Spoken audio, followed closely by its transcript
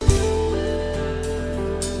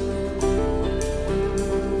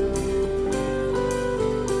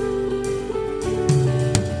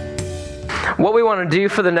what we want to do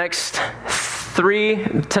for the next 3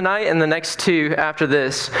 tonight and the next 2 after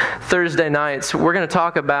this, Thursday nights, we're going to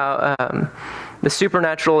talk about the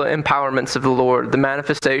supernatural empowerments of the Lord, the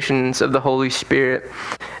manifestations of the Holy Spirit,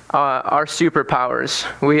 our superpowers.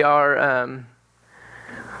 We are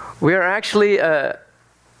actually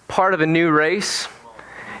part of a new race.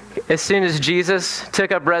 As soon as Jesus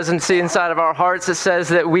took up residency inside of our hearts, it says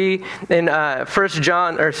that we,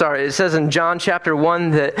 it says in John chapter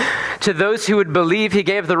 1 that to those who would believe, he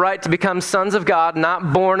gave the right to become sons of God,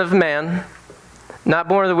 not born of man, not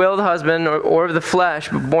born of the will of the husband or of the flesh,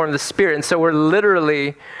 but born of the Spirit. And so we're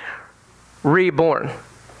literally reborn.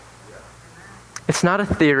 It's not a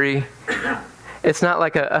theory. It's not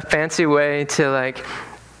like a fancy way to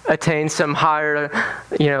attain some higher,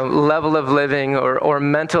 level of living or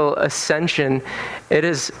mental ascension. It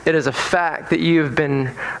is a fact that you have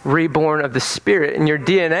been reborn of the Spirit and your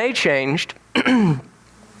DNA changed.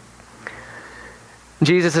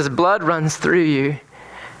 Jesus' blood runs through you.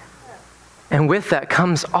 And with that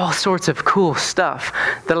comes all sorts of cool stuff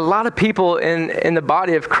that a lot of people in the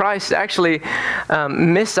body of Christ actually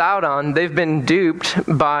miss out on. They've been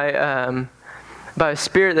duped by a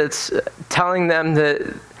spirit that's telling them that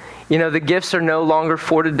the gifts are no longer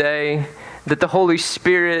for today, that the Holy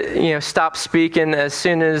Spirit, stopped speaking as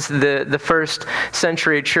soon as the first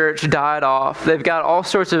century church died off. They've got all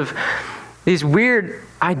sorts of these weird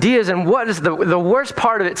ideas, and what is the worst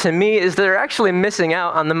part of it to me is they're actually missing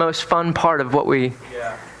out on the most fun part of what we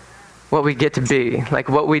get to be, like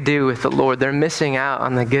what we do with the Lord. They're missing out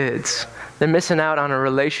on the goods. They're missing out on a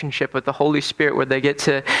relationship with the Holy Spirit where they get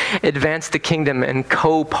to advance the kingdom and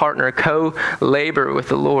co-partner, co-labor with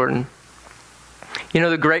the Lord.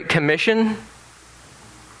 The Great Commission,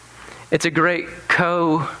 it's a great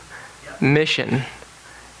co-mission.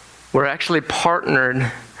 We're actually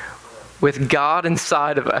partnered with God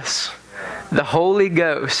inside of us, the Holy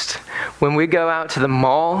Ghost. When we go out to the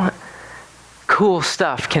mall, cool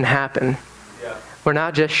stuff can happen. We're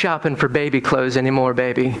not just shopping for baby clothes anymore,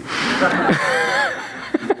 baby.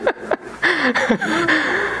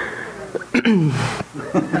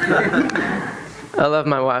 I love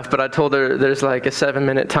my wife, but I told her there's like a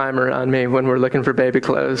 7-minute timer on me when we're looking for baby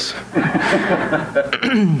clothes.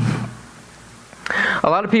 A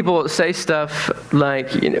lot of people say stuff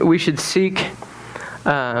like, we should seek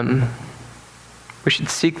the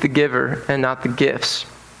giver and not the gifts.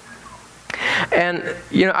 And,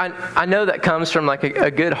 I know that comes from a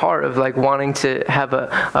good heart of wanting to have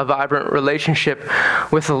a vibrant relationship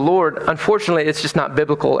with the Lord. Unfortunately, it's just not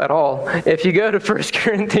biblical at all. If you go to 1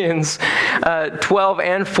 Corinthians 12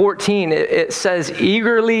 and 14, it says,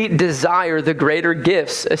 eagerly desire the greater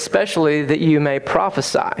gifts, especially that you may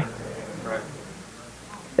prophesy.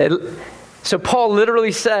 So Paul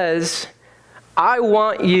literally says, I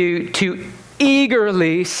want you to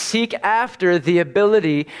eagerly seek after the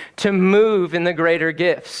ability to move in the greater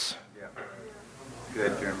gifts. Yeah.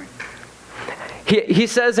 Good, Jeremy. He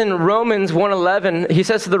says in Romans 1:11, he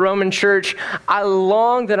says to the Roman church, I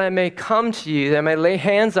long that I may come to you, that I may lay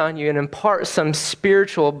hands on you and impart some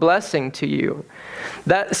spiritual blessing to you.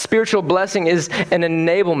 That spiritual blessing is an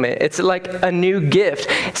enablement. It's like a new gift.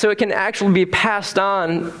 So it can actually be passed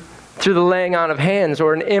on through the laying on of hands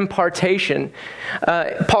or an impartation.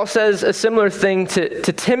 Paul says a similar thing to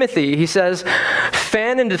Timothy. He says,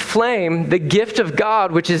 fan into flame the gift of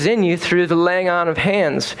God which is in you through the laying on of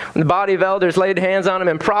hands. When the body of elders laid hands on him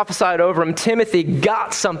and prophesied over him, Timothy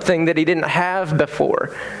got something that he didn't have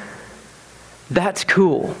before. That's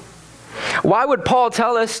cool. Why would Paul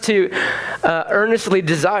tell us to earnestly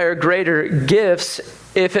desire greater gifts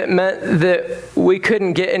if it meant that we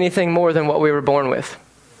couldn't get anything more than what we were born with?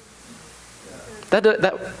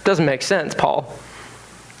 That doesn't make sense, Paul.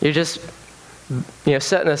 You're just,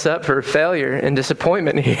 setting us up for failure and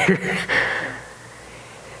disappointment here.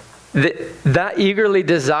 That eagerly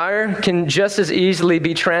desire can just as easily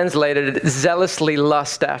be translated zealously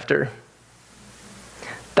lust after.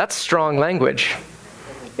 That's strong language.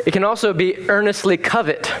 It can also be earnestly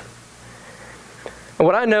covet.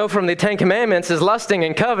 What I know from the Ten Commandments is lusting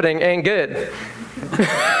and coveting ain't good.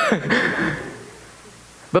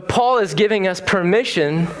 But Paul is giving us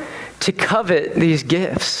permission to covet these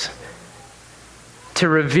gifts, to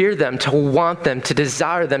revere them, to want them, to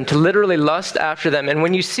desire them, to literally lust after them. And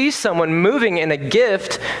when you see someone moving in a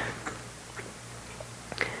gift,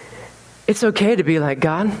 it's okay to be like,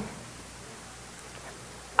 God,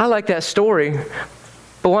 I like that story,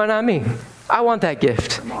 but why not me? I want that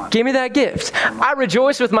gift. Give me that gift. I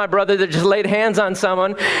rejoice with my brother that just laid hands on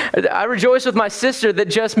someone. I rejoice with my sister that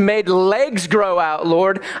just made legs grow out,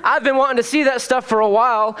 Lord. I've been wanting to see that stuff for a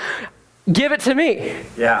while. give it to me.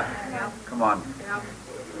 Yeah. Come on.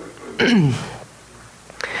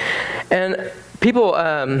 And people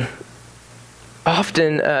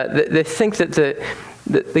often they think that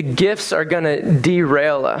the gifts are going to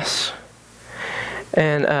derail us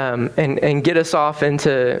and get us off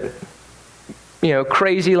into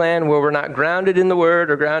crazy land where we're not grounded in the Word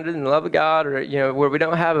or grounded in the love of God, or where we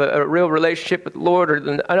don't have a real relationship with the Lord or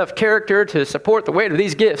enough character to support the weight of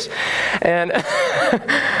these gifts. And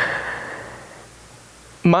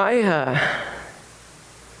my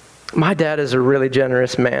dad is a really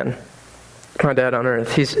generous man. My dad on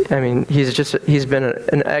earth. He's been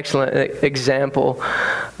an excellent example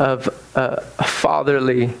of a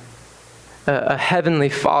heavenly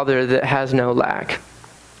father that has no lack.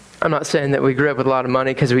 I'm not saying that we grew up with a lot of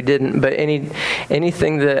money, because we didn't, but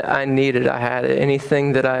anything that I needed, I had it.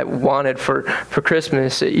 Anything that I wanted for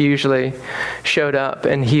Christmas, it usually showed up.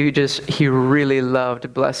 And he really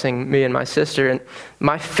loved blessing me and my sister. And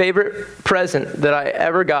my favorite present that I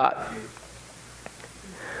ever got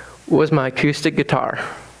was my acoustic guitar.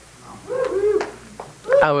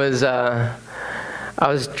 I was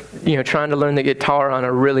trying to learn the guitar on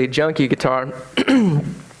a really junky guitar.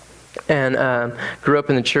 And grew up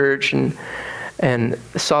in the church and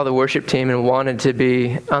saw the worship team and wanted to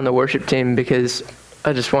be on the worship team because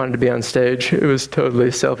I just wanted to be on stage. It was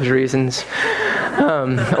totally selfish reasons.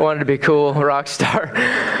 I wanted to be cool, a rock star.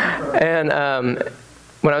 And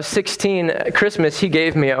when I was 16 at Christmas, he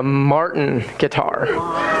gave me a Martin guitar.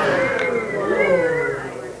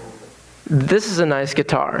 This is a nice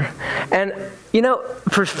guitar. And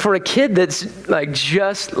for a kid that's like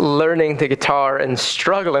just learning the guitar and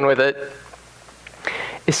struggling with it,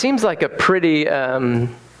 it seems like a pretty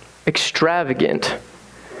extravagant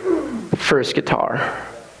first guitar.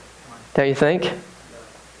 Don't you think?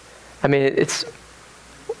 I mean, it's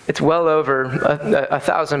well over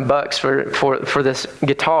 $1,000 for this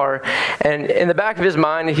guitar. And in the back of his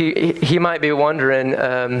mind, he might be wondering,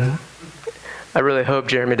 I really hope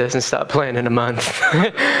Jeremy doesn't stop playing in a month.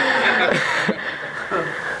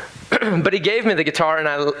 But he gave me the guitar, and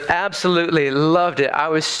I absolutely loved it. I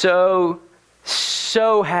was so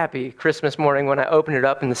happy Christmas morning when I opened it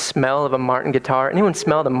up and the smell of a Martin guitar. Anyone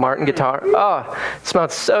smelled a Martin guitar? Oh, it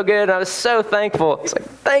smelled so good. I was so thankful. It's like,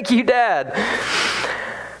 thank you, Dad.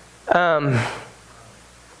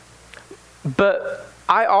 But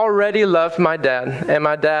I already loved my dad, and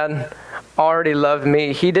my dad already loved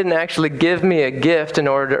me. He didn't actually give me a gift in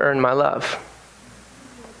order to earn my love.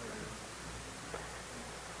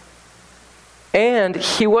 And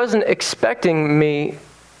he wasn't expecting me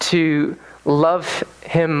to love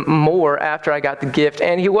him more after I got the gift.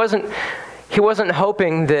 And he wasn't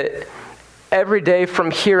hoping that every day from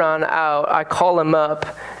here on out I call him up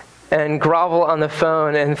and grovel on the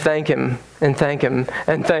phone and thank him and thank him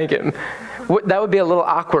and thank him. That would be a little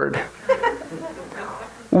awkward.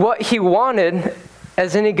 What he wanted,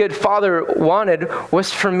 as any good father wanted,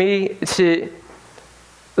 was for me to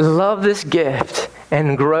love this gift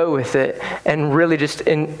and grow with it and really just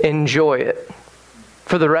enjoy it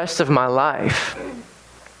for the rest of my life.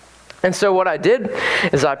 And so what I did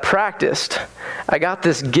is I practiced. I got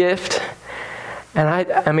this gift, and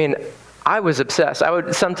I was obsessed. I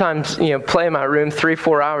would sometimes, play in my room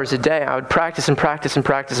 3-4 hours a day. I would practice and practice and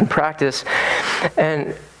practice and practice.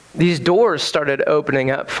 And these doors started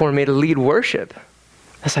opening up for me to lead worship.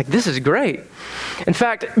 I was like, this is great. In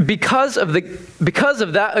fact, because of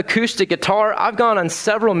that acoustic guitar, I've gone on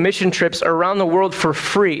several mission trips around the world for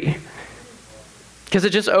free. Because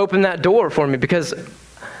it just opened that door for me, because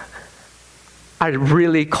I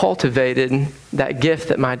really cultivated that gift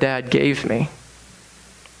that my dad gave me.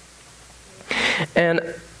 And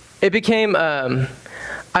it became, I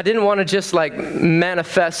didn't want to just like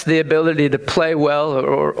manifest the ability to play well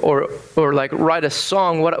or like write a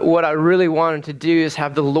song. What I really wanted to do is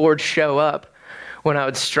have the Lord show up when I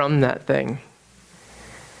would strum that thing.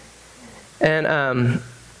 And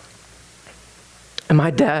my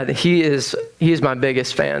dad, he is my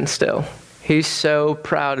biggest fan still. He's so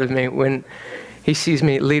proud of me when he sees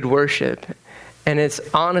me lead worship. And it's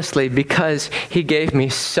honestly because he gave me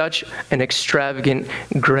such an extravagant,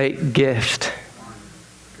 great gift.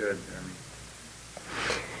 Good, Jeremy.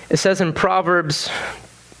 It says in Proverbs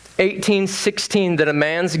 18:16 that a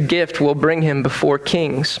man's gift will bring him before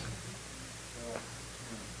kings.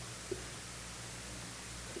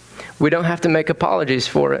 We don't have to make apologies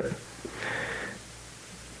for it.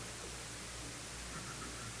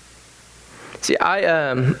 See, I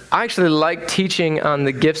actually like teaching on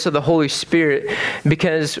the gifts of the Holy Spirit,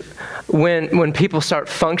 because when people start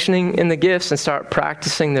functioning in the gifts and start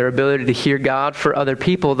practicing their ability to hear God for other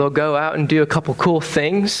people, they'll go out and do a couple cool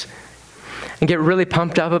things. and get really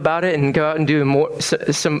pumped up about it and go out and do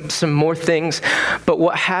some more things. But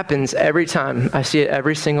what happens every time, I see it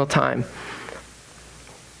every single time,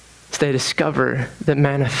 is they discover that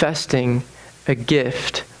manifesting a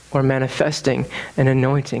gift or manifesting an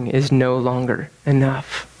anointing is no longer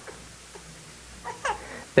enough.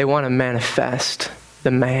 They want to manifest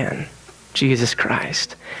the man, Jesus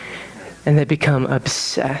Christ. And they become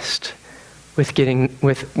obsessed with getting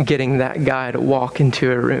that guy to walk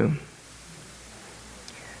into a room.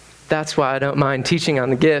 That's why I don't mind teaching on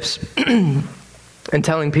the gifts and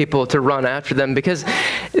telling people to run after them, because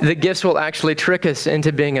the gifts will actually trick us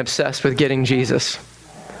into being obsessed with getting Jesus.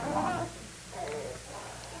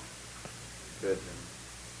 Good.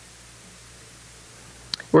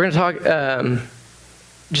 We're going to talk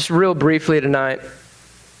just real briefly tonight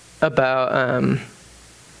about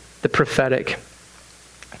the prophetic.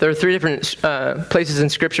 There are 3 different places in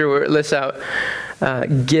Scripture where it lists out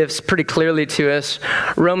gifts pretty clearly to us.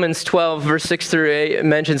 Romans 12, verse 6 through 8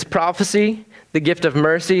 mentions prophecy, the gift of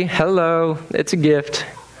mercy. Hello, it's a gift.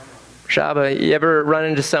 Shaba, you ever run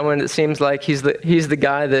into someone that seems like he's the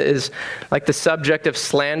guy that is like the subject of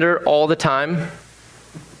slander all the time?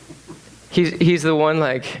 He's the one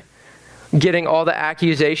like getting all the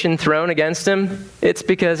accusation thrown against him. It's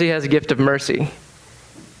because he has a gift of mercy.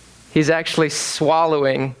 He's actually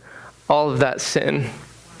swallowing all of that sin.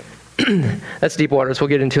 That's deep waters. We'll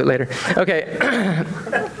get into it later. Okay.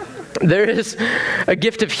 There is a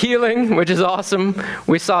gift of healing, which is awesome.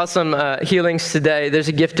 We saw some healings today. There's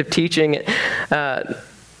a gift of teaching.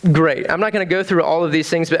 Great. I'm not going to go through all of these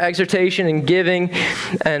things, but exhortation and giving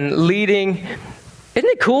and leading. Isn't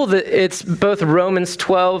it cool that it's both Romans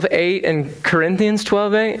 12:8 and Corinthians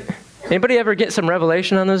 12:8? Anybody ever get some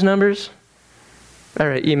revelation on those numbers? All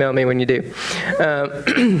right, email me when you do.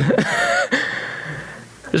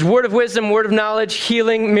 There's word of wisdom, word of knowledge,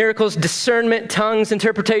 healing, miracles, discernment, tongues,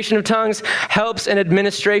 interpretation of tongues, helps, and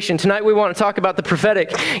administration. Tonight we want to talk about the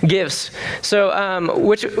prophetic gifts. So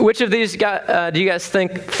which of these do you guys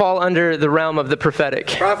think fall under the realm of the prophetic?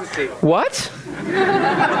 Prophecy. What?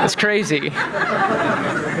 That's crazy.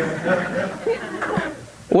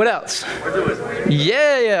 What else? Words of wisdom.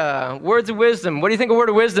 Yeah. Words of wisdom. What do you think a word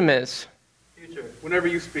of wisdom is? Future. Whenever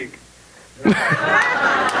you speak.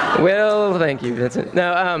 Well, thank you, Vincent.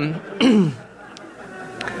 No,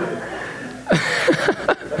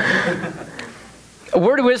 a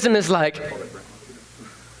word of wisdom is like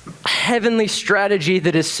a heavenly strategy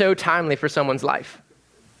that is so timely for someone's life.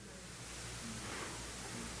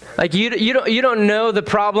 Like you don't know the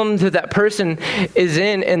problem that person is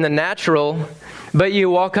in the natural, but you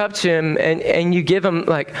walk up to him and you give him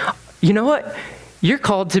like, you know what? You're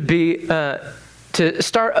called to be to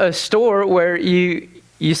start a store where you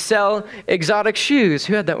sell exotic shoes.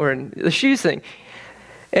 Who had that word? The shoes thing.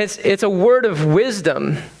 It's a word of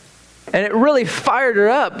wisdom. And it really fired her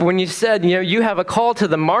up when you said, you have a call to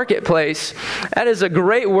the marketplace. That is a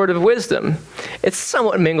great word of wisdom. It's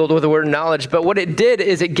somewhat mingled with the word of knowledge, but what it did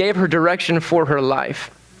is it gave her direction for her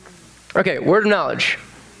life. Okay, word of knowledge.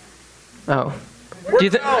 Oh. Do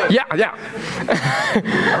you think? Yeah.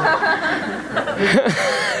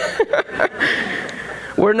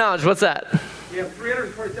 Word of knowledge, what's that? You have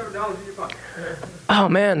 $327 in your pocket. Oh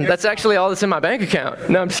man, that's actually all that's in my bank account.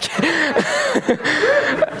 No, I'm just kidding.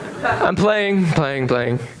 I'm playing.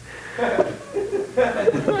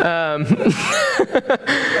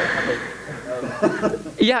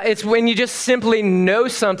 Yeah, it's when you just simply know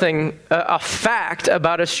something, a fact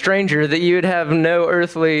about a stranger that you would have no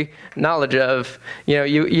earthly knowledge of.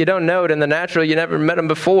 You don't know it in the natural. You never met him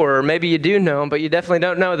before, or maybe you do know him, but you definitely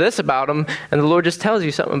don't know this about him, and the Lord just tells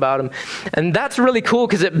you something about him. And that's really cool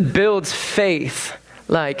because it builds faith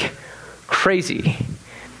like crazy.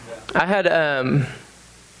 I had a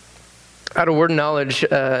word of knowledge,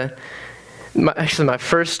 my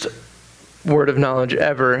first word of knowledge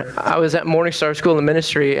ever. I was at Morning Star School of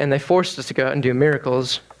Ministry, and they forced us to go out and do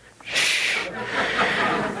miracles.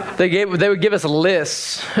 They would give us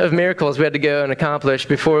lists of miracles we had to go and accomplish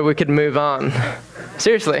before we could move on.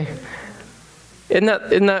 Seriously. Isn't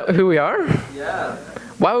that who we are? Yeah.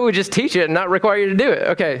 Why would we just teach it and not require you to do it?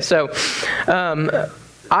 Okay, so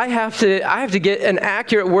I have to get an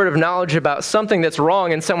accurate word of knowledge about something that's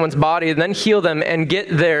wrong in someone's body and then heal them and get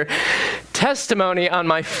their testimony on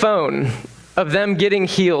my phone of them getting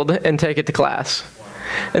healed and take it to class.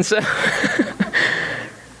 And so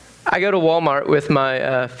I go to Walmart with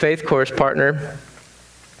my faith course partner,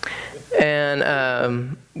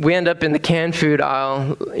 and we end up in the canned food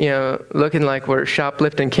aisle, looking like we're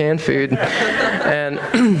shoplifting canned food, and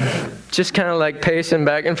just kind of like pacing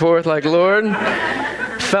back and forth like, Lord,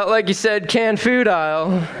 felt like you said canned food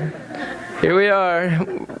aisle. Here we are.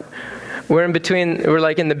 We're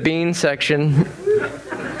like in the bean section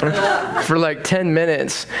for like 10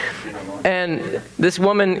 minutes. And this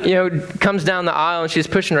woman, comes down the aisle and she's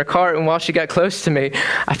pushing her cart. And while she got close to me,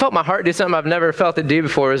 I felt my heart do something I've never felt it do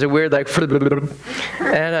before. It was a weird, like,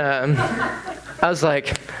 and I was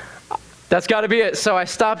like, that's got to be it. So I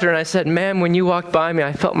stopped her and I said, ma'am, when you walked by me,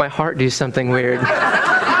 I felt my heart do something weird.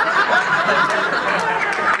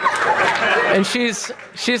 And she's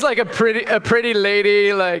like a pretty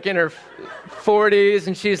lady, like in her 40s,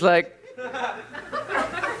 and she's like,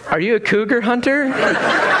 are you a cougar hunter? No.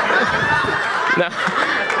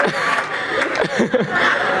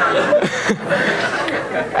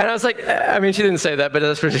 And I was like, she didn't say that, but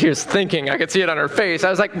that's what she was thinking. I could see it on her face. I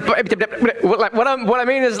was like, what I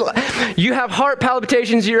mean is, you have heart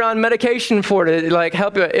palpitations, you're on medication for it, to like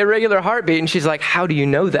help you, irregular heartbeat. And she's like, how do you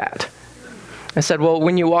know that? I said, well,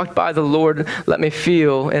 when you walked by, the Lord let me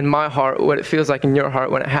feel in my heart what it feels like in your heart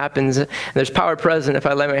when it happens. And there's power present. If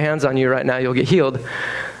I lay my hands on you right now, you'll get healed.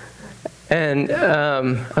 And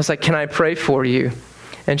I was like, can I pray for you?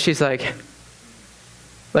 And she's like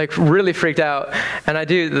really freaked out. And I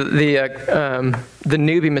do the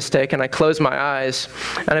newbie mistake, and I close my eyes,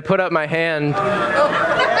 and I put up my hand,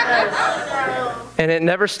 and it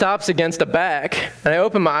never stops against a back. And I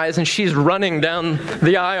open my eyes, and she's running down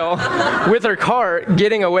the aisle with her cart,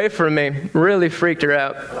 getting away from me. Really freaked her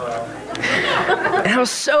out. And I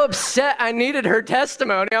was so upset. I needed her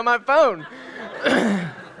testimony on my phone.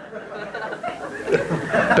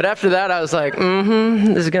 But after that, I was like,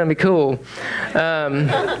 this is going to be cool.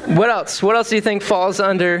 What else? What else do you think falls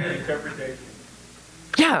under? Interpretation.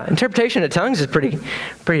 Yeah, interpretation of tongues is pretty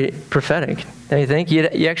prophetic, don't you think?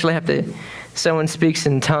 You actually have to, someone speaks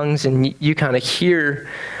in tongues and you kind of hear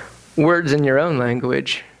words in your own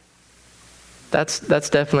language. That's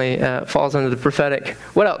definitely falls under the prophetic.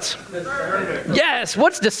 What else? Discernment. Yes,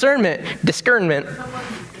 what's discernment? Discernment.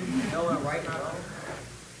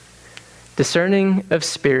 Discerning of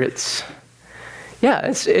spirits. Yeah,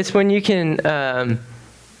 it's when you can,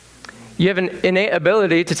 you have an innate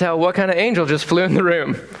ability to tell what kind of angel just flew in the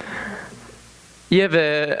room. You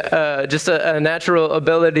have just a natural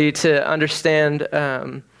ability to understand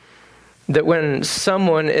that when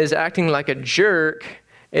someone is acting like a jerk,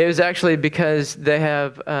 it was actually because they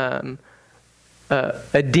have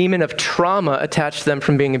a demon of trauma attached to them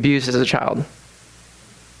from being abused as a child.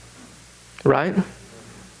 Right?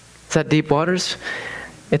 Is that deep waters?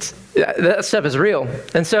 That stuff is real.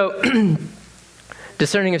 And so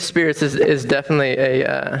discerning of spirits is definitely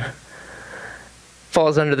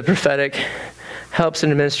falls under the prophetic, helps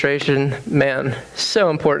in administration. Man, so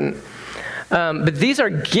important. But these are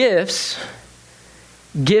gifts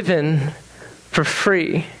given for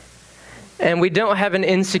free. And we don't have an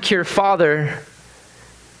insecure father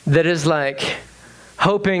that is like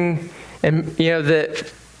hoping and that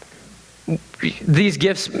these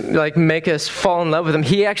gifts like make us fall in love with him.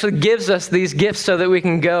 He actually gives us these gifts so that we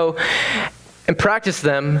can go and practice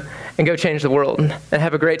them and go change the world and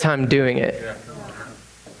have a great time doing it. Yeah.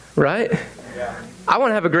 Right? Yeah. I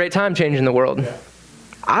want to have a great time changing the world. Yeah.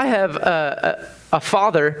 I have a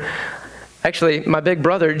father, actually my big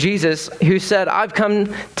brother, Jesus, who said, I've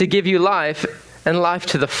come to give you life and life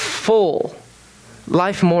to the full.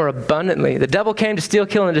 Life more abundantly. The devil came to steal,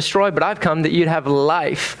 kill, and destroy, but I've come that you'd have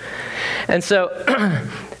life. And so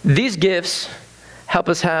these gifts help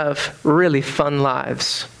us have really fun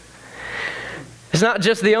lives. It's not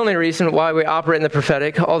just the only reason why we operate in the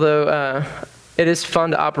prophetic, although it is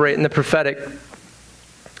fun to operate in the prophetic.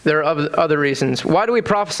 There are other reasons. Why do we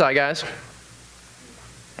prophesy, guys?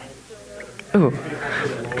 Ooh.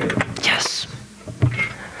 Yes.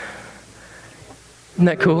 Isn't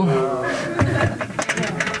that cool?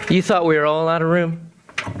 You thought we were all out of room?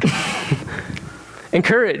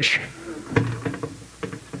 Encourage.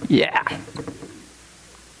 Yeah.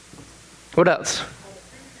 What else?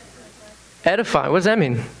 Edify. What does that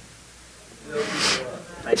mean?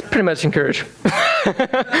 It's pretty much encourage.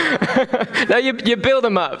 Now you build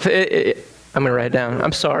them up. I'm going to write it down.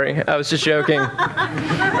 I'm sorry. I was just joking.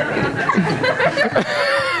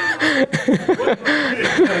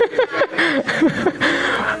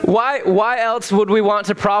 Why else would we want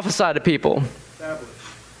to prophesy to people?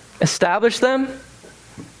 Establish them?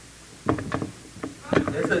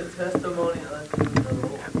 It's a testimony unto the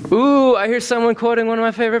Lord. Ooh, I hear someone quoting one of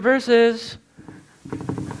my favorite verses.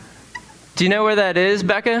 Do you know where that is,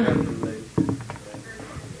 Becca?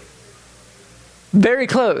 Very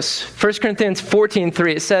close. 1 Corinthians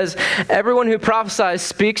 14:3. It says, everyone who prophesies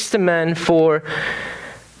speaks to men for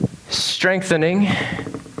strengthening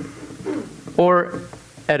or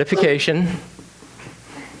edification.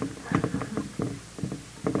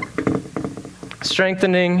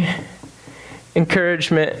 strengthening,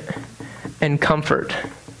 encouragement, and comfort.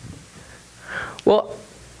 Well,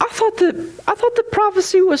 I thought the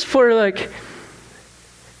prophecy was for like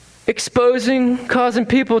exposing, causing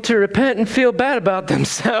people to repent and feel bad about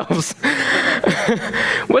themselves.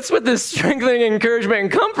 What's with this strengthening, encouragement,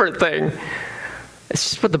 and comfort thing?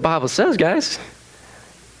 It's just what the Bible says, guys.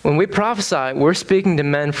 When we prophesy, we're speaking to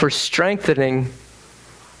men for strengthening,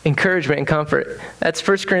 encouragement, and comfort. That's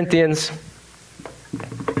 1 Corinthians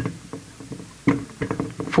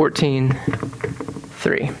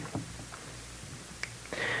 14:3.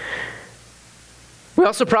 We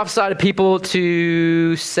also prophesy to people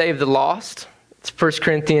to save the lost. It's 1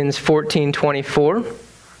 Corinthians 14:24.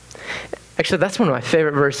 Actually, that's one of my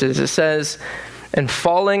favorite verses. It says, "And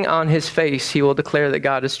falling on his face, he will declare that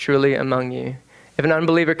God is truly among you. If an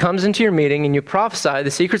unbeliever comes into your meeting and you prophesy, the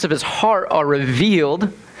secrets of his heart are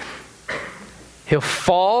revealed. He'll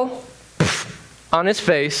fall on his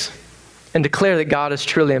face and declare that God is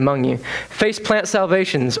truly among you." Face plant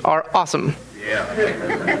salvations are awesome. Yeah.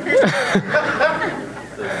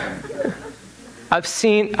 I've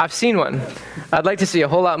seen one. I'd like to see a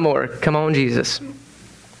whole lot more. Come on, Jesus.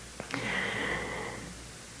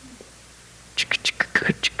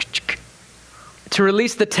 To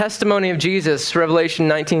release the testimony of Jesus, Revelation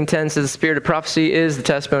 19:10 says the spirit of prophecy is the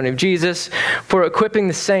testimony of Jesus. For equipping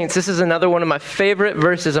the saints, this is another one of my favorite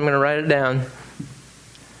verses. I'm going to write it down.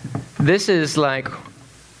 This is like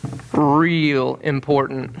real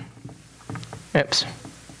important. Oops.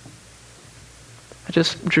 I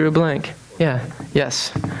just drew a blank. Yeah,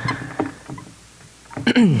 yes.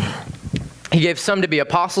 He gave some to be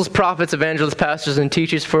apostles, prophets, evangelists, pastors, and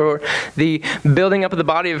teachers for the building up of the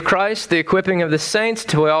body of Christ, the equipping of the saints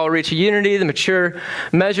till we all reach unity, the mature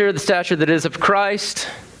measure, the stature that is of Christ.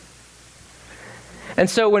 And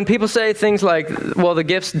so when people say things like, well, the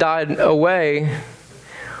gifts died away,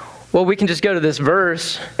 well, we can just go to this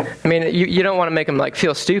verse. I mean, you don't want to make them like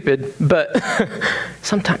feel stupid, but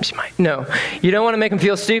sometimes you might. No, you don't want to make them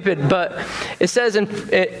feel stupid, but it says in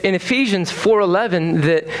Ephesians 4:11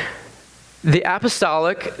 that the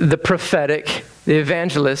apostolic, the prophetic, the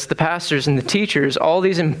evangelists, the pastors, and the teachers, all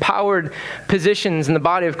these empowered positions in the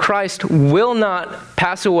body of Christ will not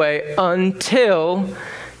pass away until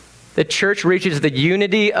the church reaches the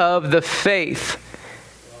unity of the faith.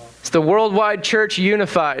 It's the worldwide church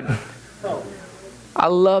unified. I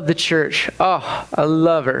love the church. Oh, I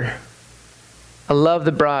love her. I love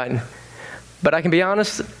the bride. But I can be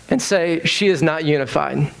honest and say she is not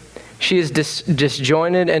unified. She is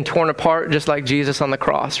disjointed and torn apart just like Jesus on the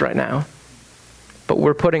cross right now. But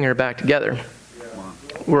we're putting her back together.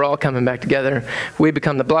 We're all coming back together. We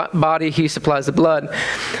become the body. He supplies the blood.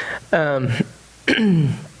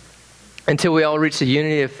 Until we all reach the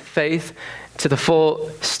unity of faith, to the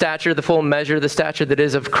full stature, the full measure, the stature that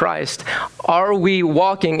is of Christ. Are we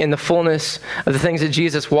walking in the fullness of the things that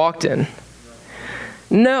Jesus walked in?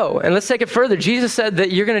 No. And let's take it further. Jesus said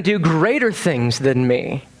that you're going to do greater things than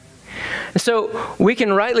me. So we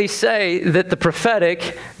can rightly say that the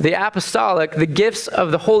prophetic, the apostolic, the gifts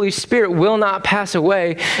of the Holy Spirit will not pass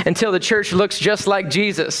away until the church looks just like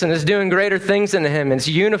Jesus and is doing greater things than him. It's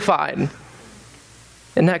unified.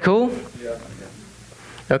 Isn't that cool? Yeah.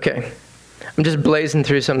 Okay. I'm just blazing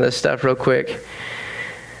through some of this stuff real quick.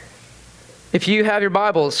 If you have your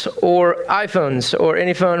Bibles or iPhones or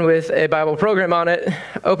any phone with a Bible program on it,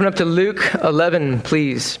 open up to Luke 11,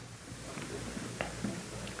 please.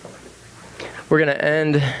 We're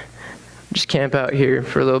going to just camp out here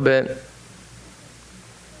for a little bit.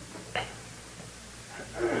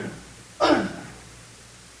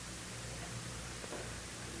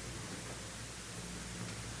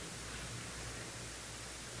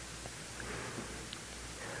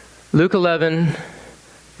 Luke 11,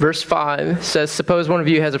 verse 5 says, "Suppose one of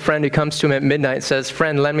you has a friend who comes to him at midnight and says,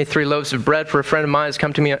 'Friend, lend me 3 loaves of bread, for a friend of mine has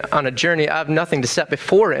come to me on a journey. I have nothing to set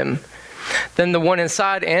before him.' Then the one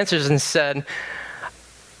inside answers and said,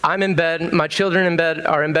 'I'm in bed, my children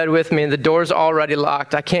are in bed with me, and the door's already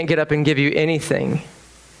locked. I can't get up and give you anything.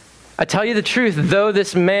 I tell you the truth, though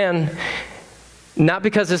this man, not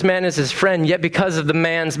because this man is his friend, yet because of the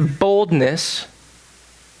man's boldness,'"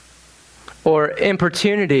 or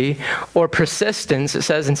importunity, or persistence, it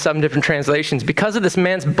says in some different translations. Because of this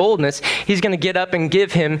man's boldness, he's going to get up and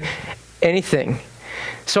give him anything.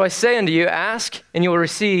 "So I say unto you, ask and you will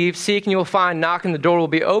receive, seek and you will find, knock and the door will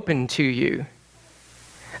be opened to you."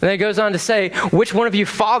 And then it goes on to say, "Which one of you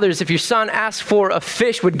fathers, if your son asks for a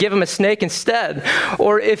fish, would give him a snake instead?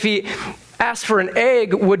 Or if he asked for an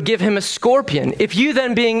egg, would give him a scorpion? If you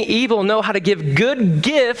then being evil know how to give good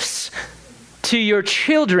gifts to your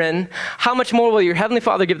children, how much more will your Heavenly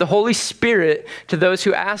Father give the Holy Spirit to those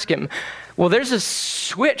who ask him? Well, there's a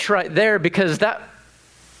switch right there because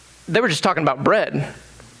they were just talking about bread.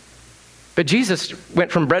 But Jesus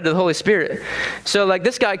went from bread to the Holy Spirit. So like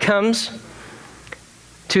this guy comes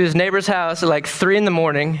to his neighbor's house at like 3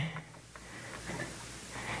 a.m,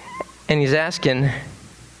 and he's asking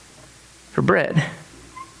for bread.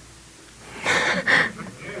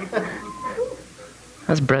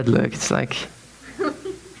 How's bread look? It's like,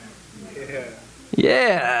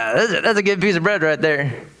 yeah, that's a good piece of bread right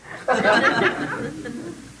there.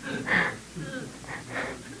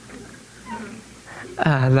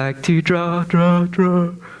 I like to draw.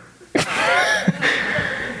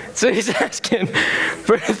 So he's asking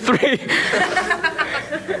for 3.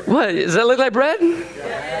 What, does that look like bread?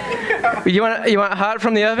 Yeah. You want hot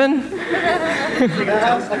from the oven?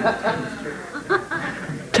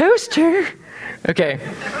 Toaster. Okay.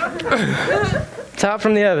 It's hot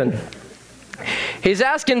from the oven. He's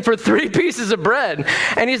asking for 3 pieces of bread,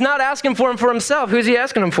 and he's not asking for them for himself. Who's he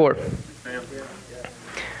asking them for?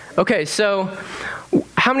 Okay, so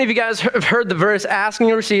how many of you guys have heard the verse, asking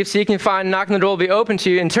you'll receive, seeking you'll find, knocking the door will be open to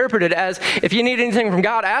you, interpreted as, if you need anything from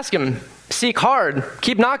God, ask him. Seek hard.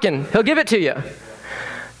 Keep knocking. He'll give it to you.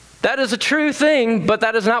 That is a true thing, but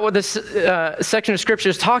that is not what this section of Scripture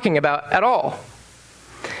is talking about at all.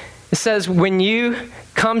 It says when you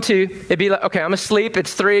come to, it'd be like, okay, I'm asleep.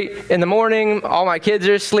 It's 3 a.m. All my kids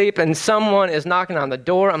are asleep, and someone is knocking on the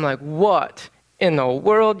door. I'm like, what in the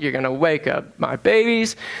world? You're going to wake up my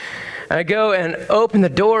babies. I go and open the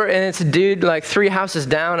door, and it's a dude like 3 houses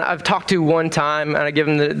down. I've talked to one time, and I give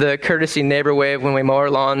him the courtesy neighbor wave when we mow our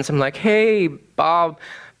lawns. I'm like, hey, Bob,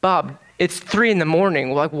 it's 3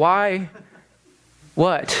 a.m. Like, why?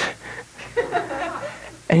 What?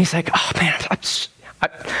 And he's like, oh, man,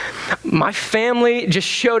 my family just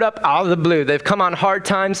showed up out of the blue. They've come on hard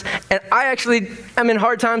times, and I'm in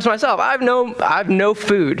hard times myself. I have no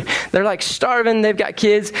food. They're like starving. They've got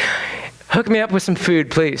kids. Hook me up with some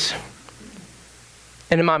food, please.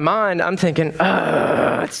 And in my mind, I'm thinking,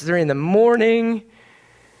 it's 3 a.m.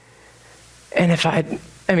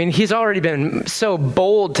 And he's already been so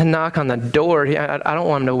bold to knock on the door. I don't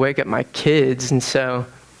want him to wake up my kids. And so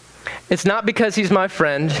it's not because he's my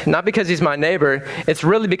friend, not because he's my neighbor. It's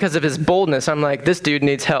really because of his boldness. I'm like, this dude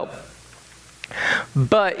needs help.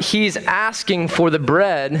 But he's asking for the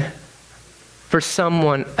bread for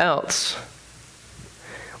someone else.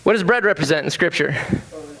 What does bread represent in Scripture?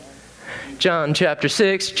 John chapter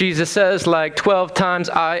 6, Jesus says like 12 times,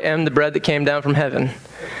 I am the bread that came down from heaven.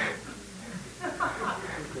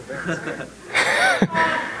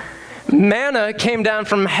 Manna came down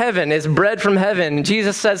from heaven, is bread from heaven.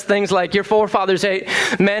 Jesus says things like, your forefathers ate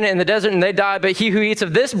manna in the desert and they died, but he who eats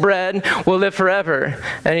of this bread will live forever.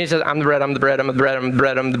 And he says, I'm the bread, I'm the bread, I'm the bread, I'm the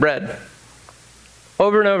bread, I'm the bread.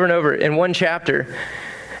 Over and over and over in one chapter.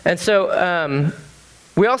 And so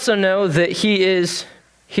we also know that he's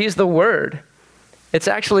the Word. It's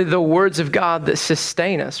actually the words of God that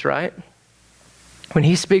sustain us, right? When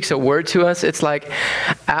he speaks a word to us, it's like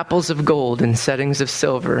apples of gold in settings of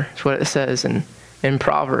silver. That's what it says in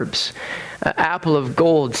Proverbs. An apple of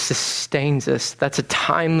gold sustains us. That's a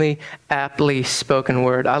timely, aptly spoken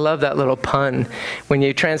word. I love that little pun. When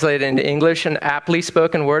you translate it into English, an aptly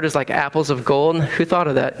spoken word is like apples of gold. Who thought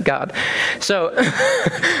of that? God. So,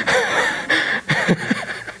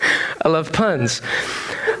 I love puns.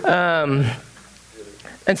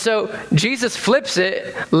 And so Jesus flips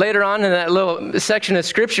it later on in that little section of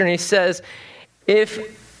Scripture, and he says,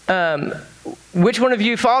 which one of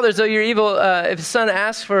you fathers, though you're evil, if his son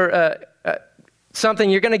asks for something,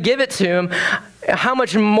 you're going to give it to him, how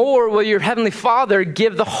much more will your heavenly Father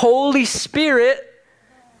give the Holy Spirit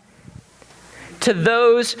to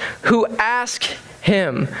those who ask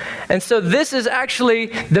him? And so this is actually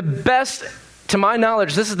the best, to my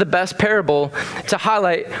knowledge, this is the best parable to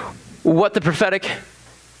highlight what the prophetic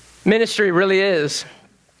ministry really is.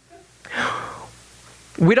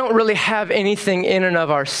 We don't really have anything in and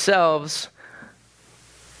of ourselves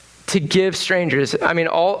to give strangers. I mean,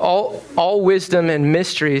 all wisdom and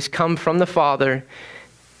mysteries come from the Father,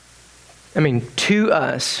 to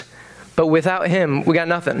us, but without him, we got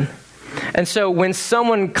nothing. And so when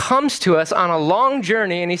someone comes to us on a long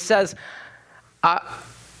journey and he says, I'm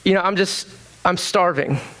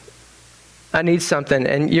starving. I need something.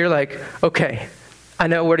 And you're like, okay, I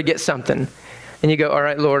know where to get something. And you go, all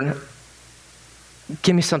right, Lord,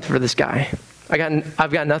 give me something for this guy.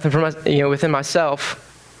 I've got nothing for within myself.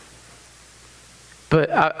 but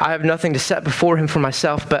I have nothing to set before him for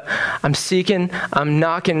myself, but I'm seeking, I'm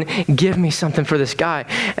knocking, give me something for this guy.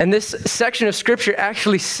 And this section of scripture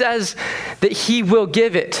actually says that he will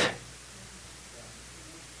give it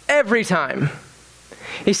every time.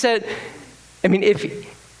 He said, I mean,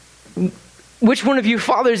 which one of you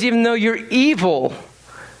fathers, even though you're evil,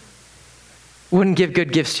 wouldn't give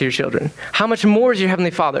good gifts to your children? How much more is your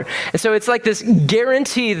Heavenly Father? And so it's like this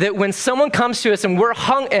guarantee that when someone comes to us and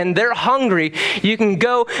they're hungry, you can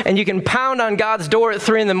go and you can pound on God's door at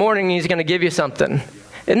 3 a.m. and he's going to give you something.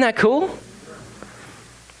 Isn't that cool?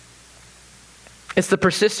 It's the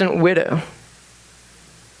persistent widow.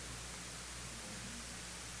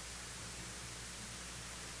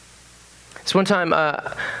 So one time,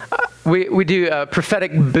 we do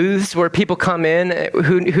prophetic booths where people come in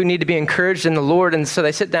who need to be encouraged in the Lord, and so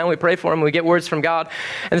they sit down, we pray for them, we get words from God.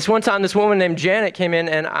 And this one time, this woman named Janet came in,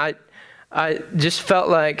 and I just felt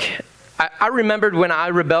like, I remembered when I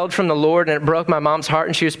rebelled from the Lord, and it broke my mom's heart,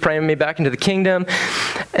 and she was praying me back into the kingdom,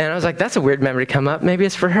 and I was like, that's a weird memory to come up, maybe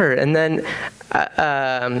it's for her. And then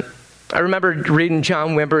I remember reading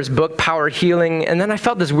John Wimber's book, Power Healing, and then I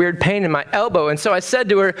felt this weird pain in my elbow. And so I said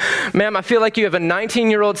to her, ma'am, I feel like you have a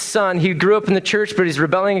 19-year-old son. He grew up in the church, but he's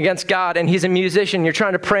rebelling against God, and he's a musician. You're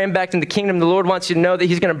trying to pray him back into the kingdom. The Lord wants you to know that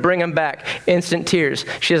he's going to bring him back. Instant tears.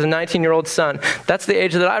 She has a 19-year-old son. That's the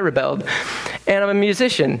age that I rebelled. And I'm a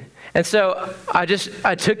musician. And so I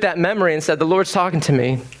took that memory and said, the Lord's talking to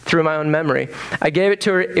me through my own memory. I gave it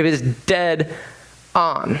to her. It was dead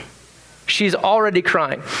on. She's already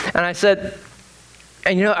crying. And I said,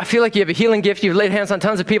 and I feel like you have a healing gift. You've laid hands on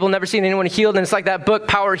tons of people, never seen anyone healed. And it's like that book,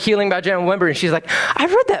 Power Healing by John Wimber. And she's like,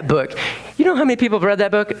 I've read that book. You know how many people have read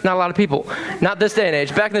that book? Not a lot of people. Not this day and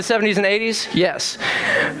age. Back in the 70s and 80s? Yes.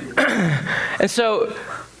 And so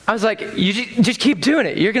I was like, you just keep doing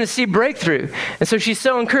it. You're going to see breakthrough. And so she's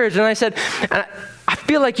so encouraged. And I said, I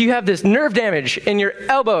feel like you have this nerve damage in your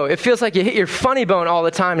elbow. It feels like you hit your funny bone all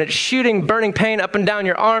the time, and it's shooting burning pain up and down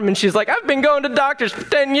your arm. And she's like, I've been going to doctors for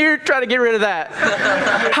 10 years trying to get rid of that.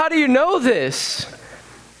 How do you know this?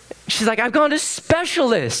 She's like, I've gone to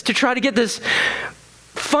specialists to try to get this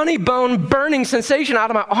funny bone burning sensation out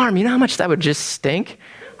of my arm. You know how much that would just stink?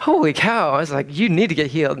 Holy cow. I was like, you need to get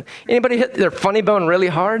healed. Anybody hit their funny bone really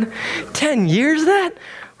hard? 10 years of that?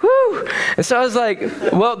 Whew. And so I was like,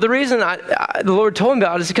 well, the reason the Lord told me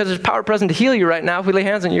about it is because there's power present to heal you right now. If we lay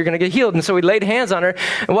hands on you, you're going to get healed. And so we laid hands on her,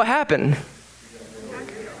 and what happened?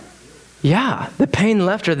 Yeah, the pain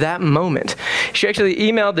left her that moment. She actually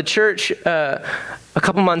emailed the church a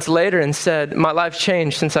couple months later and said, my life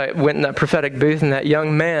changed since I went in that prophetic booth, and that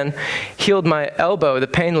young man healed my elbow. The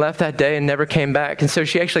pain left that day and never came back. And so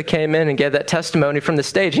she actually came in and gave that testimony from the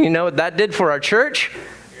stage. And you know what that did for our church?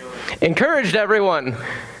 Encouraged everyone.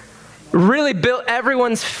 Really built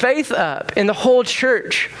everyone's faith up in the whole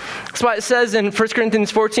church. That's why it says in 1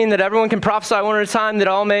 Corinthians 14 that everyone can prophesy one at a time, that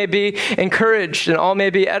all may be encouraged and all may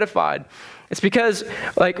be edified. It's because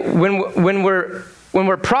like when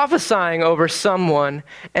we're prophesying over someone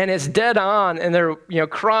and it's dead on and they're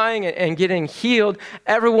crying and getting healed,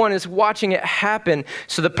 everyone is watching it happen.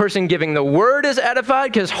 So the person giving the word is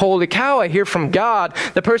edified because holy cow, I hear from God.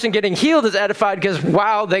 The person getting healed is edified because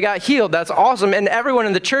wow, they got healed. That's awesome. And everyone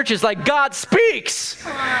in the church is like, God speaks.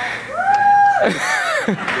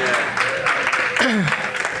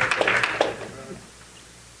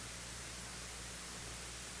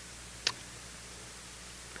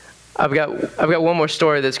 I've got one more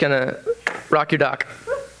story that's gonna rock your dock.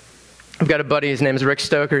 I've got a buddy, his name is Rick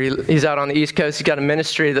Stoker. He's out on the East Coast. He's got a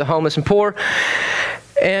ministry to the homeless and poor.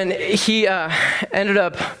 And he ended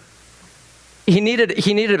up, he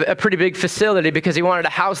needed a pretty big facility because he wanted to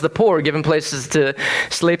house the poor, give them places to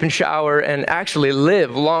sleep and shower and actually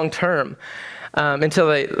live long term. Until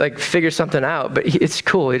they figure something out. But it's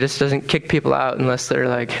cool. He just doesn't kick people out unless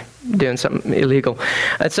they're doing something illegal.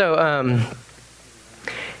 And so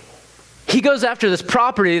he goes after this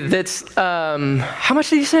property that's, how much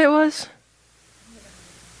did he say it was?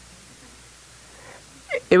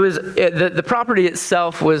 The property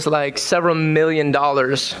itself was like several $1 million.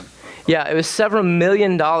 Yeah, it was several $1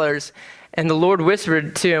 million. And the Lord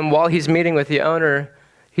whispered to him while he's meeting with the owner,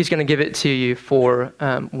 he's going to give it to you for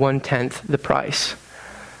 1/10 the price.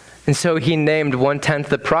 And so he named 1/10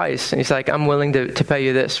 the price. And he's like, I'm willing to pay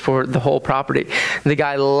you this for the whole property. And the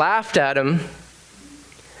guy laughed at him.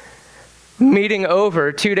 Meeting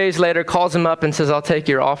over, 2 days later, calls him up and says, I'll take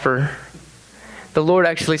your offer. The Lord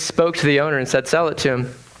actually spoke to the owner and said, sell it to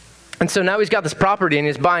him. And so now he's got this property and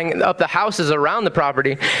he's buying up the houses around the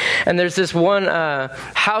property. And there's this one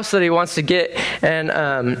house that he wants to get.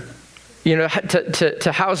 And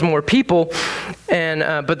to house more people,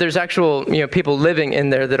 and but there's actual people living in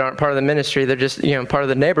there that aren't part of the ministry. They're just part of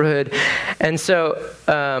the neighborhood, and so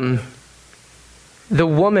the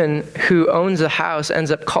woman who owns the house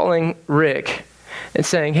ends up calling Rick and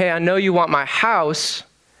saying, "Hey, I know you want my house,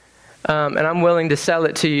 and I'm willing to sell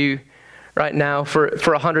it to you right now for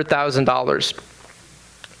 $100,000."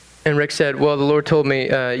 And Rick said, "Well, the Lord told me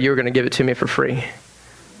you were going to give it to me for free."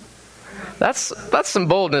 That's some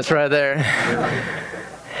boldness right there.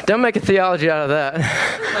 Don't make a theology out of that.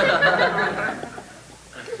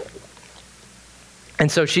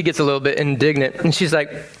 And so she gets a little bit indignant, and she's like,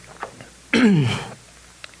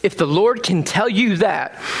 "If the Lord can tell you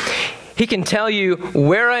that, he can tell you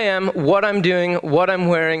where I am, what I'm doing, what I'm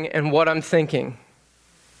wearing, and what I'm thinking.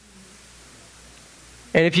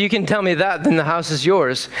 And if you can tell me that, then the house is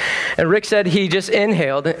yours." And Rick said he just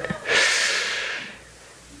inhaled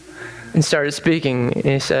and started speaking. And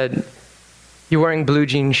he said, "You're wearing blue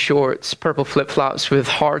jean shorts, purple flip-flops with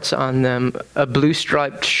hearts on them, a blue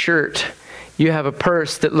striped shirt. You have a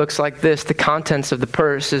purse that looks like this. The contents of the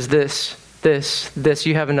purse is this, this, this.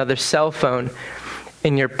 You have another cell phone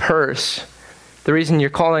in your purse. The reason you're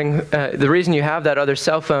calling, the reason you have that other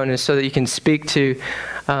cell phone is so that you can speak to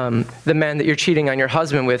the man that you're cheating on your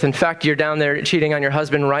husband with. In fact, you're down there cheating on your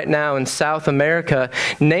husband right now in South America."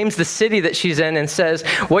 Names the city that she's in and says,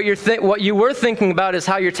 what you were thinking about is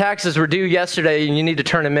how your taxes were due yesterday and you need to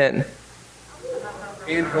turn them in.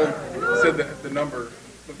 And home said the number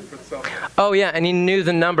for the cell phone. Oh yeah, and he knew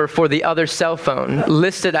the number for the other cell phone,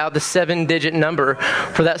 listed out the 7-digit number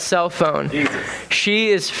for that cell phone. Jesus.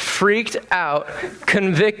 She is freaked out,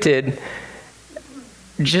 convicted,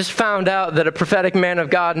 just found out that a prophetic man of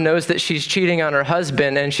God knows that she's cheating on her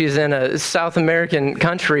husband, and she's in a South American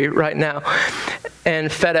country right now, and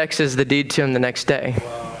FedExes the deed to him the next day.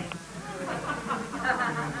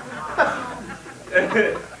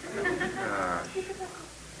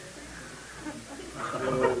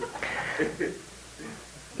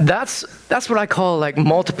 That's what I call like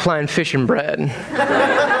multiplying fish and bread.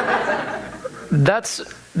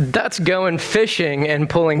 That's going fishing and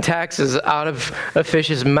pulling taxes out of a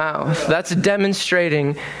fish's mouth. That's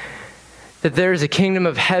demonstrating that there is a kingdom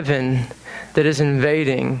of heaven that is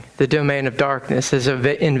invading the domain of darkness, is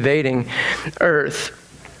invading earth.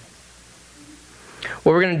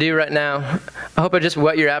 What we're going to do right now, I hope I just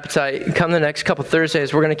whet your appetite. Come the next couple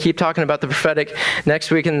Thursdays, we're going to keep talking about the prophetic. Next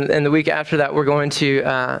week and the week after that, we're going to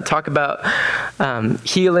talk about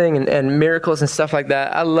healing and miracles and stuff like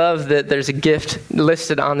that. I love that there's a gift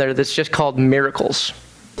listed on there that's just called miracles.